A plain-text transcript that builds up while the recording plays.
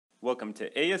Welcome to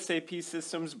ASAP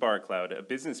Systems BarCloud, a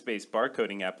business-based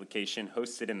barcoding application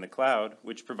hosted in the cloud,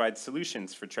 which provides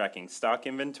solutions for tracking stock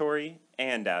inventory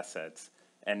and assets.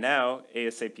 And now,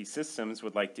 ASAP Systems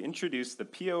would like to introduce the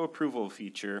PO approval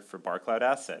feature for BarCloud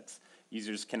assets.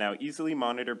 Users can now easily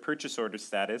monitor purchase order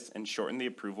status and shorten the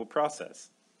approval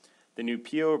process. The new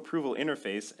PO approval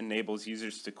interface enables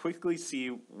users to quickly see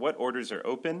what orders are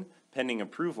open, pending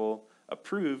approval,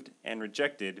 approved, and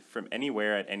rejected from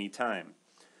anywhere at any time.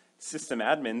 System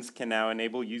admins can now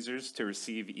enable users to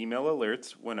receive email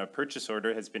alerts when a purchase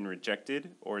order has been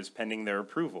rejected or is pending their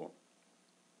approval.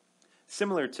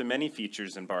 Similar to many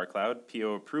features in BarCloud,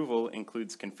 PO approval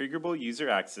includes configurable user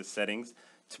access settings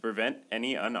to prevent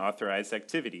any unauthorized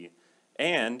activity,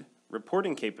 and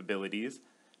reporting capabilities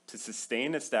to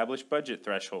sustain established budget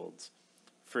thresholds.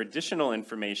 For additional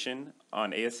information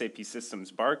on ASAP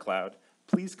Systems BarCloud,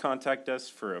 please contact us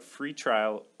for a free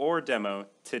trial or demo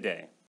today.